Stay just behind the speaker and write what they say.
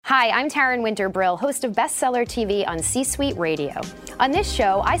Hi, I'm Taryn Winter-Brill, host of Bestseller TV on C-Suite Radio. On this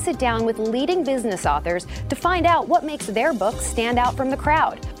show, I sit down with leading business authors to find out what makes their books stand out from the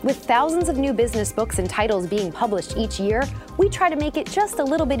crowd. With thousands of new business books and titles being published each year, we try to make it just a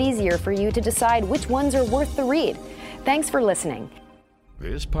little bit easier for you to decide which ones are worth the read. Thanks for listening.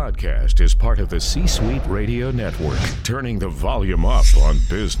 This podcast is part of the C-Suite Radio Network, turning the volume up on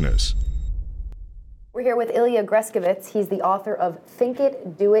business. We're here with Ilya Greskovits. He's the author of Think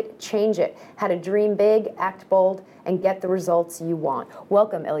It, Do It, Change It, How to Dream Big, Act Bold, and Get the Results You Want.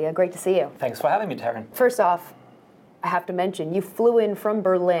 Welcome, Ilya. Great to see you. Thanks for having me, Taryn. First off, I have to mention, you flew in from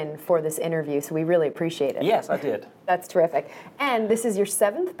Berlin for this interview, so we really appreciate it. Yes, I did. That's terrific. And this is your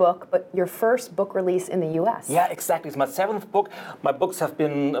 7th book, but your first book release in the U.S. Yeah, exactly. It's my 7th book. My books have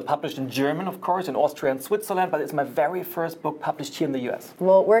been published in German, of course, in Austria and Switzerland, but it's my very first book published here in the U.S.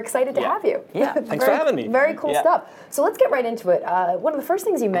 Well, we're excited to have you. Yeah, thanks for having me. Very cool stuff. So let's get right into it. One of the first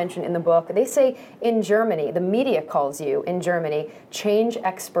things you mention in the book, they say in Germany, the media calls you, in Germany, change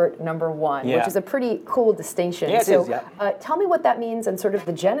expert number 1, which is a pretty cool distinction. Yeah, it is, yeah. Tell me what that means and sort of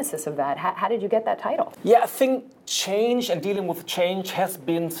the genesis of that. How did you get that title? Yeah, I think change and dealing with change has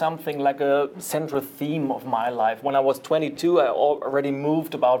been something like a central theme of my life. When I was 22, I already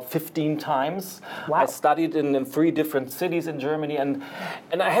moved about 15 times. Wow. I studied in 3 different cities in Germany, and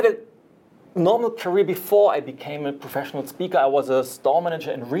I had a normal career before I became a professional speaker. I was a store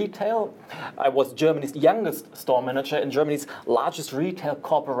manager in retail. I was Germany's youngest store manager in Germany's largest retail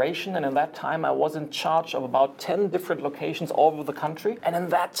corporation. And in that time, I was in charge of about 10 different locations all over the country. And in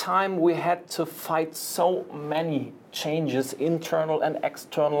that time, we had to fight so many changes, internal and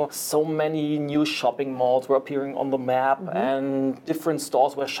external. So many new shopping malls were appearing on the map, and different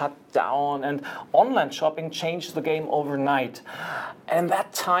stores were shut down. And online shopping changed the game overnight. And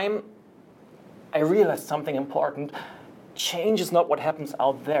that time, I realized something important. Change is not what happens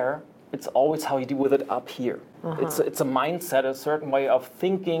out there. It's always how you deal with it up here. It's a mindset, a certain way of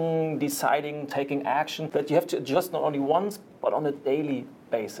thinking, deciding, taking action that you have to adjust not only once, but on a daily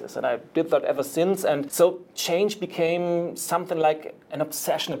basis. And I did that ever since. And so change became something like an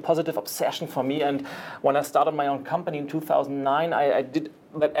obsession, a positive obsession for me. And when I started my own company in 2009, I did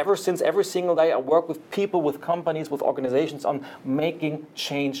that ever since. Every single day I work with people, with companies, with organizations on making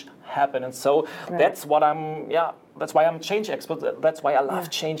change happen. And so that's what that's why I'm a change expert. That's why I love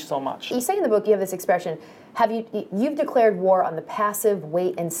change so much. You say in the book, you have this expression, you've declared war on the passive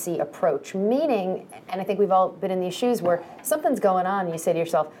wait and see approach, meaning, and I think we've all been in these shoes where something's going on and you say to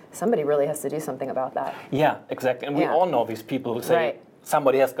yourself, somebody really has to do something about that. Yeah, exactly. And we all know these people who say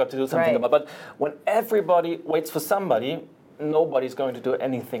somebody has got to do something about it. But when everybody waits for somebody, nobody's going to do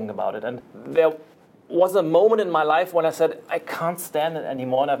anything about it. And there was a moment in my life when I said, I can't stand it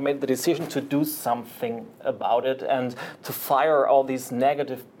anymore, and I've made the decision to do something about it and to fire all these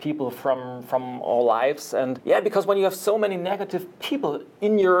negative people from our lives. And because when you have so many negative people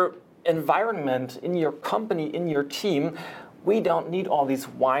in your environment, in your company, in your team, we don't need all these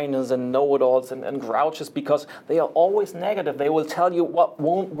whiners and know-it-alls and grouches, because they are always negative. They will tell you what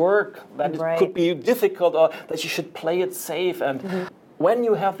won't work, that it could be difficult, or that you should play it safe. And when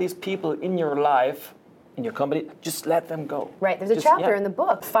you have these people in your life, in your company, just let them go. Right. There's a chapter in the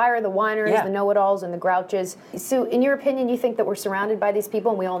book, fire the whiners, the know-it-alls, and the grouches. So in your opinion, you think that we're surrounded by these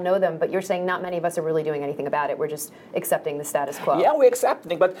people and we all know them, but you're saying not many of us are really doing anything about it. We're just accepting the status quo. Yeah, we're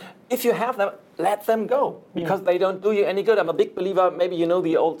accepting, but if you have them, let them go, because they don't do you any good. I'm a big believer, maybe you know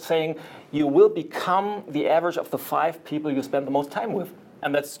the old saying, you will become the average of the 5 people you spend the most time with.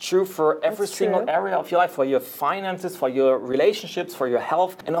 And that's true for every single area of your life, for your finances, for your relationships, for your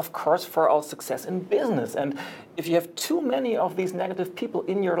health, and of course for our success in business. And if you have too many of these negative people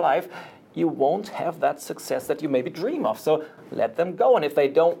in your life, you won't have that success that you maybe dream of. So let them go. And if they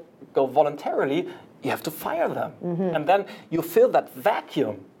don't go voluntarily, you have to fire them. And then you fill that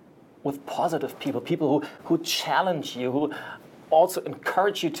vacuum with positive people, people who challenge you, who also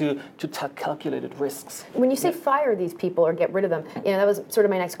encourage you to take calculated risks. When you say fire these people or get rid of them, that was sort of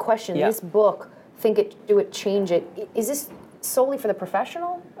my next question. This book, Think It, Do It, Change It, is this solely for the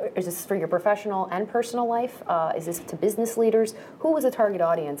professional? Or is this for your professional and personal life? Is this to business leaders? Who was the target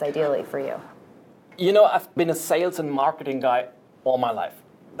audience ideally for you? I've been a sales and marketing guy all my life.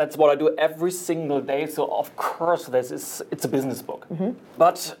 That's what I do every single day. So of course it's a business book.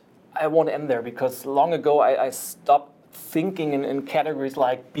 But I won't end there, because long ago I stopped thinking in categories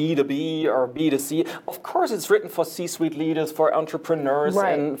like B2B or B2C. Of course, it's written for C-suite leaders, for entrepreneurs,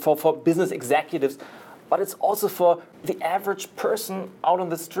 and for business executives. But it's also for the average person out on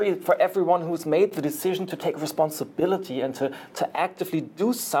the street, for everyone who's made the decision to take responsibility and to actively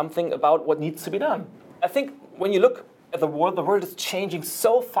do something about what needs to be done. I think when you look at the world is changing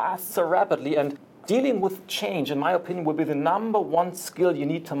so fast, so rapidly, and dealing with change, in my opinion, will be the number one skill you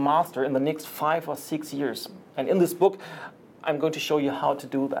need to master in the next 5 or 6 years. And in this book, I'm going to show you how to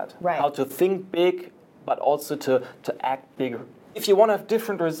do that. Right. How to think big, but also to act bigger. If you want to have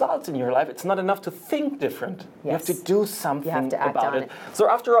different results in your life, it's not enough to think different. Yes. You have to do something You have to act about on it. So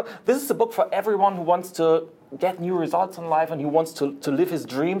after all, this is a book for everyone who wants to get new results in life and who wants to live his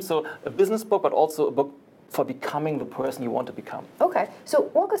dreams. So a business book, but also a book for becoming the person you want to become. Okay, so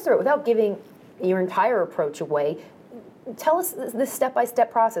walk us through it without giving your entire approach away. Tell us this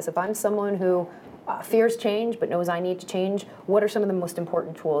step-by-step process. If I'm someone who fears change but knows I need to change, what are some of the most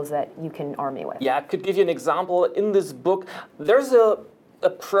important tools that you can arm me with? Yeah, I could give you an example. In this book, there's a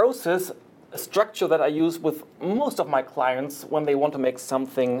process, a structure that I use with most of my clients when they want to make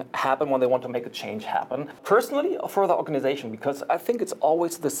something happen, when they want to make a change happen. Personally or for the organization, because I think it's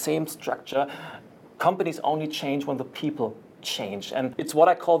always the same structure. Companies only change when the people change. And it's what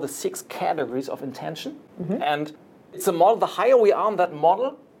I call the 6 categories of intention. Mm-hmm. And it's a model. The higher we are on that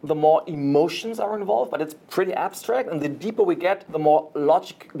model, the more emotions are involved, but it's pretty abstract. And the deeper we get, the more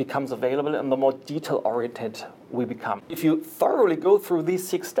logic becomes available and the more detail-oriented we become. If you thoroughly go through these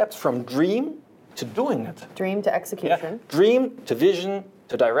 6 steps from dream to doing it. Dream to execution. Yeah, dream to vision,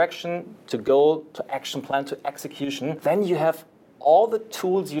 to direction, to goal, to action plan, to execution. Then you have all the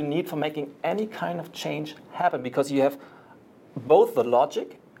tools you need for making any kind of change happen, because you have both the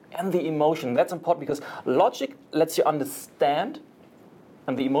logic and the emotion. That's important because logic lets you understand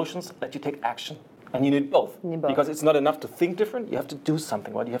and the emotions let you take action. And you need both. Because it's not enough to think different, you have to do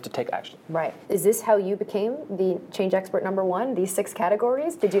something, right? You have to take action. Right. Is this how you became the change expert #1, these 6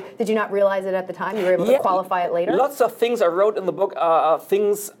 categories? Did you not realize it at the time? You were able to qualify it later? Lots of things I wrote in the book are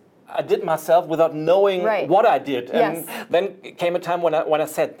things I did myself without knowing what I did. And then came a time when I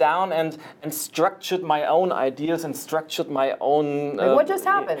sat down and structured my own ideas and structured my own... what just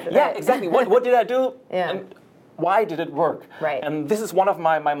happened? Yeah, exactly. What did I do? Yeah. And why did it work? Right. And this is one of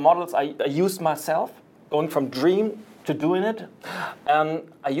my models I used myself, going from dream to doing it. And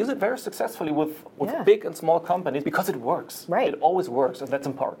I use it very successfully with big and small companies because it works. Right. It always works, and that's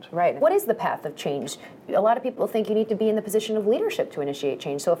important. Right. What is the path of change? A lot of people think you need to be in the position of leadership to initiate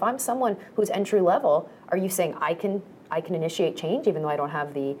change. So if I'm someone who's entry level, are you saying I can initiate change even though I don't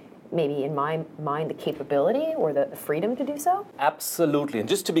have maybe in my mind the capability or the freedom to do so? Absolutely. And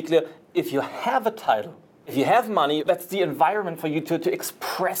just to be clear, if you have a title, if you have money, that's the environment for you to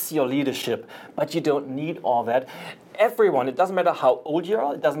express your leadership. But you don't need all that. Everyone, it doesn't matter how old you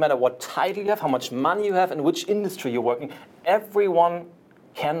are, it doesn't matter what title you have, how much money you have, and which industry you're working, everyone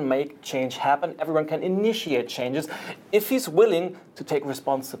can make change happen. Everyone can initiate changes if he's willing to take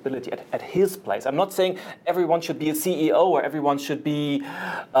responsibility at his place. I'm not saying everyone should be a CEO or everyone should be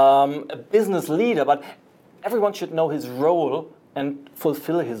a business leader, but everyone should know his role and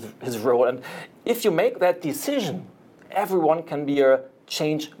fulfill his role. And if you make that decision, everyone can be a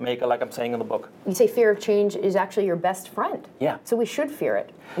change maker, like I'm saying in the book. You say fear of change is actually your best friend. Yeah. So we should fear it.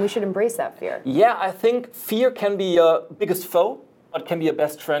 And we should embrace that fear. Yeah, I think fear can be your biggest foe, but can be your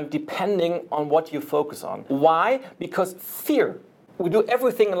best friend depending on what you focus on. Why? Because fear. We do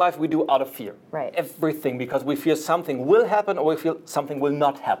everything in life we do out of fear. Right. Everything, because we fear something will happen or we feel something will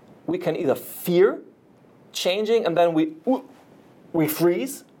not happen. We can either fear changing and then we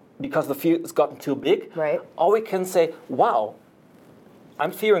freeze because the fear has gotten too big. Right. Or we can say, wow,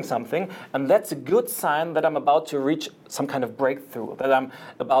 I'm fearing something, and that's a good sign that I'm about to reach some kind of breakthrough, that I'm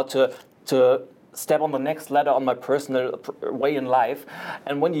about to step on the next ladder on my personal way in life.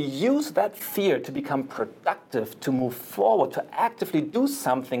 And when you use that fear to become productive, to move forward, to actively do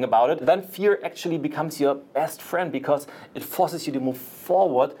something about it, then fear actually becomes your best friend because it forces you to move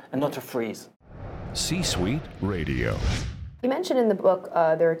forward and not to freeze. C-Suite Radio. You mentioned in the book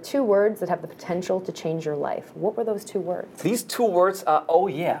there are 2 words that have the potential to change your life. What were those 2 words? These 2 words are, oh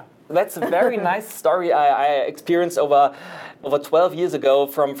yeah. That's a very nice story I experienced over 12 years ago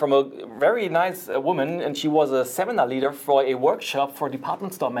from a very nice woman, and she was a seminar leader for a workshop for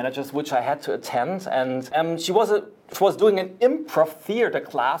department store managers, which I had to attend. And she was doing an improv theater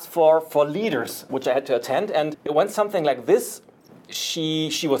class for leaders, which I had to attend. And it went something like this.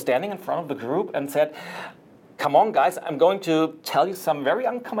 She was standing in front of the group and said, come on, guys, I'm going to tell you some very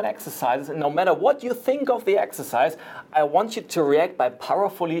uncommon exercises, and no matter what you think of the exercise, I want you to react by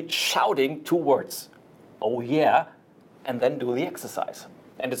powerfully shouting 2 words. Oh yeah, and then do the exercise.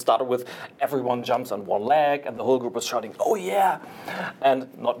 And it started with everyone jumps on one leg, and the whole group was shouting, oh yeah.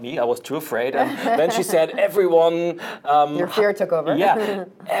 And not me, I was too afraid. And then she said, everyone... Your fear took over. Yeah,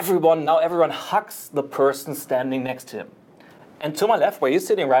 everyone hugs the person standing next to him. And to my left, where you're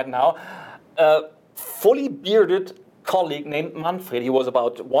sitting right now, fully bearded colleague named Manfred. He was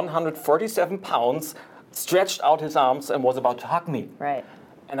about 147 pounds, stretched out his arms and was about to hug me. Right.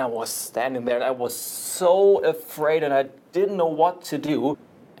 And I was standing there and I was so afraid and I didn't know what to do.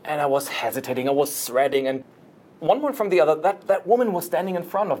 And I was hesitating, I was sweating. And one moment from the other, that woman was standing in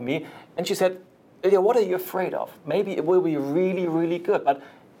front of me and she said, Ilya, what are you afraid of? Maybe it will be really, really good, but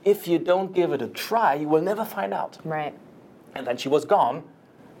if you don't give it a try, you will never find out. Right. And then she was gone,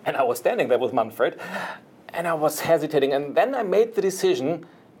 and I was standing there with Manfred, and I was hesitating, and then I made the decision,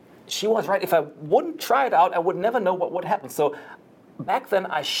 she was right, if I wouldn't try it out, I would never know what would happen. So back then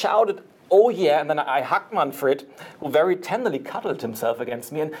I shouted, oh yeah, and then I hugged Manfred, who very tenderly cuddled himself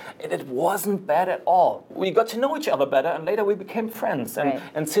against me, and it wasn't bad at all. We got to know each other better, and later we became friends.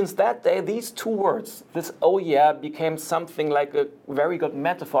 And since that day, these two words, this oh yeah, became something like a very good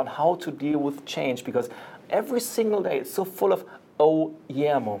metaphor on how to deal with change, because every single day it's so full of oh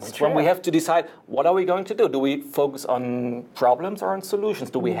yeah moments when we have to decide what are we going to do. Do we focus on problems or on solutions?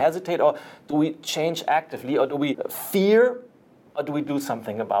 Do we hesitate, or do we change actively, or do we fear, or do we do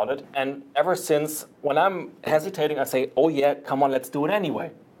something about it? And ever since, when I'm hesitating, I say, oh yeah, come on, let's do it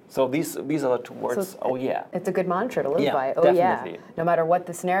anyway. So these are the two words, oh yeah. It's a good mantra to live by, oh definitely. Yeah. No matter what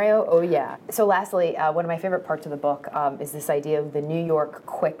the scenario, oh yeah. So lastly, one of my favorite parts of the book is this idea of the New York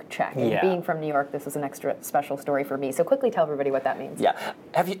quick check. And being from New York, this was an extra special story for me. So quickly tell everybody what that means. Yeah.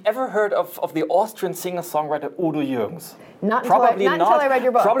 Have you ever heard of the Austrian singer-songwriter Udo Jürgens? Not until I read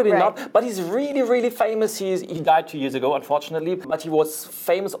your book. Probably not, but he's really, really famous. He died 2 years ago, unfortunately, but he was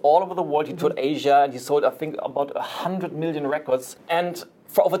famous all over the world. He toured Asia, and he sold, I think, about 100 million records. And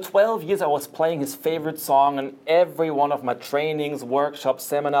for over 12 years, I was playing his favorite song in every one of my trainings, workshops,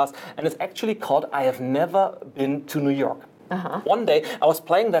 seminars, and it's actually called I Have Never Been to New York. One day, I was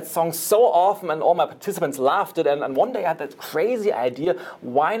playing that song so often and all my participants laughed at it, and one day I had that crazy idea,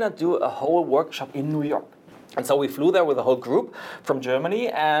 why not do a whole workshop in New York? And so we flew there with a whole group from Germany,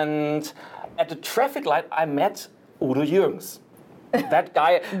 and at the traffic light, I met Udo Jürgens. That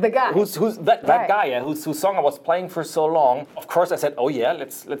guy, the guy, whose guy, whose song I was playing for so long. Of course, I said, "Oh yeah,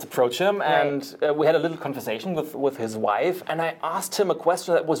 let's approach him." And we had a little conversation with his wife, and I asked him a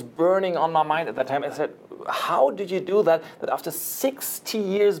question that was burning on my mind at that time. I said, "How did you do that? That after 60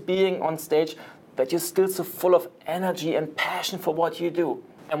 years being on stage, that you're still so full of energy and passion for what you do?"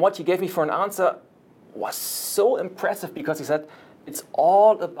 And what he gave me for an answer was so impressive, because he said, "It's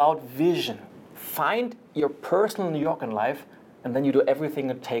all about vision. Find your personal New York life, and then you do everything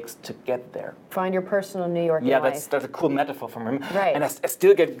it takes to get there." Find your personal New York life. Yeah, that's a cool metaphor from him. Right. And I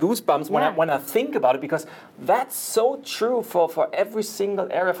still get goosebumps when I think about it, because that's so true for every single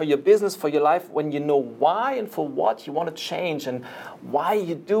area, for your business, for your life. When you know why and for what you want to change and why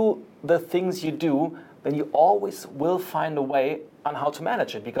you do the things you do, then you always will find a way on how to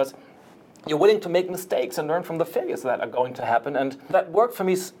manage it, because you're willing to make mistakes and learn from the failures that are going to happen. And that worked for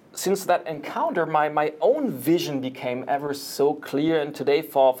me. Since that encounter, my own vision became ever so clear. And today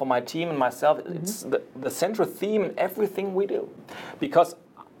for my team and myself, it's the central theme in everything we do. Because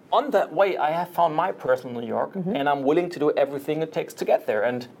on that way, I have found my personal New York, and I'm willing to do everything it takes to get there.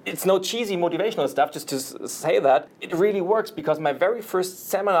 And it's no cheesy motivational stuff, just to say that. It really works, because my very first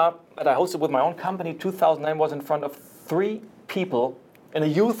seminar that I hosted with my own company, 2009, was in front of 3 people in a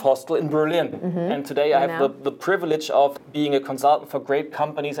youth hostel in Berlin. And today I have the privilege of being a consultant for great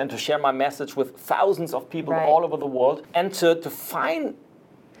companies and to share my message with thousands of people all over the world. And to find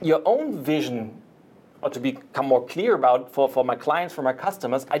your own vision, or to become more clear about for my clients, for my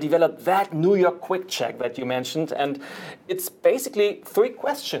customers, I developed that New York quick check that you mentioned. And it's basically 3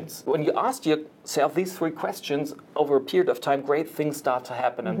 questions. When you ask yourself these 3 questions over a period of time, great things start to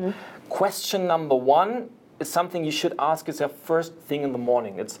happen. And question number 1 is something you should ask yourself first thing in the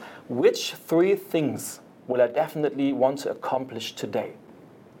morning. It's, which 3 things will I definitely want to accomplish today?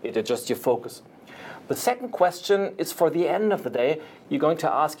 It adjusts your focus. The second question is for the end of the day. You're going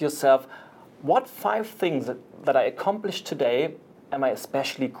to ask yourself, what 5 things that I accomplished today am I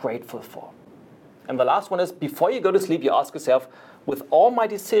especially grateful for? And the last one is, before you go to sleep, you ask yourself, with all my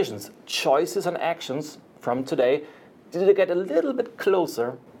decisions, choices, and actions from today, did I get a little bit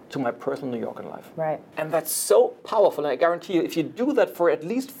closer to my personal New York life? Right. And that's so powerful, and I guarantee you, if you do that for at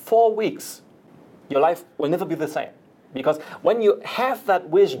least 4 weeks, your life will never be the same. Because when you have that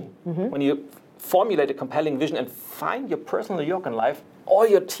vision, when you formulate a compelling vision and find your personal New York life, all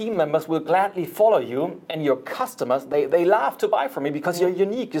your team members will gladly follow you, and your customers, they love to buy from you because you're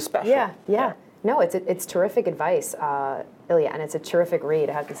unique, you're special. Yeah. No, it's terrific advice, Ilya, and it's a terrific read,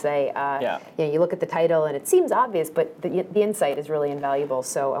 I have to say. You look at the title and it seems obvious, but the insight is really invaluable,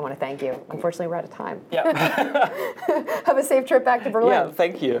 so I want to thank you. Unfortunately, we're out of time. Yeah. Have a safe trip back to Berlin. Yeah,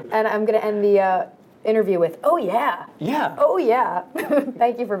 thank you. And I'm going to end the interview with, oh yeah. Yeah. Oh yeah.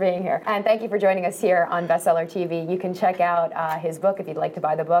 Thank you for being here. And thank you for joining us here on Bestseller TV. You can check out his book if you'd like to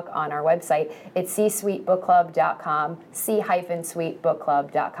buy the book on our website. It's c-suitebookclub.com,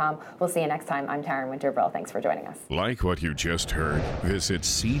 c-suitebookclub.com. We'll see you next time. I'm Taryn Winterbrill. Thanks for joining us. Like what you just heard? Visit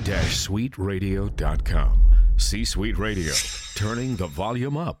c-suiteradio.com. C-Suite Radio, turning the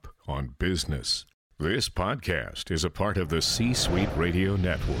volume up on business. This podcast is a part of the C-Suite Radio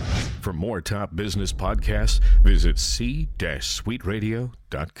Network. For more top business podcasts, visit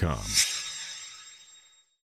c-suiteradio.com.